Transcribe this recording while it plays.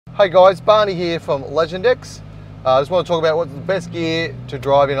Hey guys, Barney here from Legendex. I just want to talk about what's the best gear to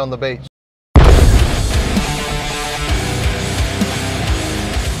drive in on the beach.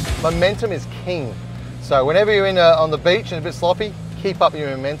 Momentum is king. So whenever you're on the beach and a bit sloppy, keep up your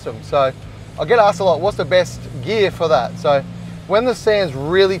momentum. So I get asked a lot, what's the best gear for that? So when the sand's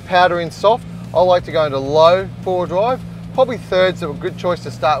really powdery and soft, I like to go into low four-wheel drive. Probably third's a good choice to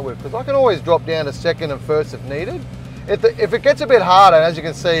start with, because I can always drop down to second and first if needed. If it gets a bit harder, and as you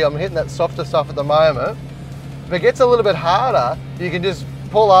can see, I'm hitting that softer stuff at the moment. If it gets a little bit harder, you can just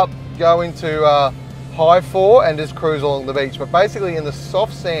pull up, go into high four and just cruise along the beach. But basically in the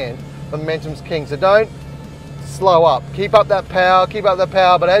soft sand, momentum's king. So don't slow up. Keep up that power,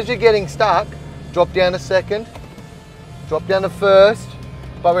 but as you're getting stuck, drop down to second, drop down to first.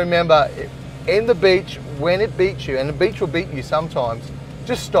 But remember, in the beach, when it beats you, and the beach will beat you sometimes,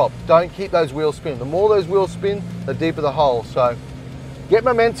 just stop. Don't keep those wheels spinning. The more those wheels spin, the deeper the hole. So get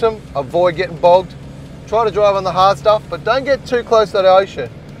momentum, avoid getting bogged. Try to drive on the hard stuff, but don't get too close to the ocean.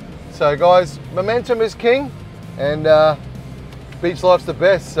 So guys, momentum is king, and beach life's the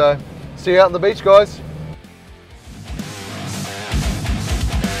best. So see you out on the beach, guys.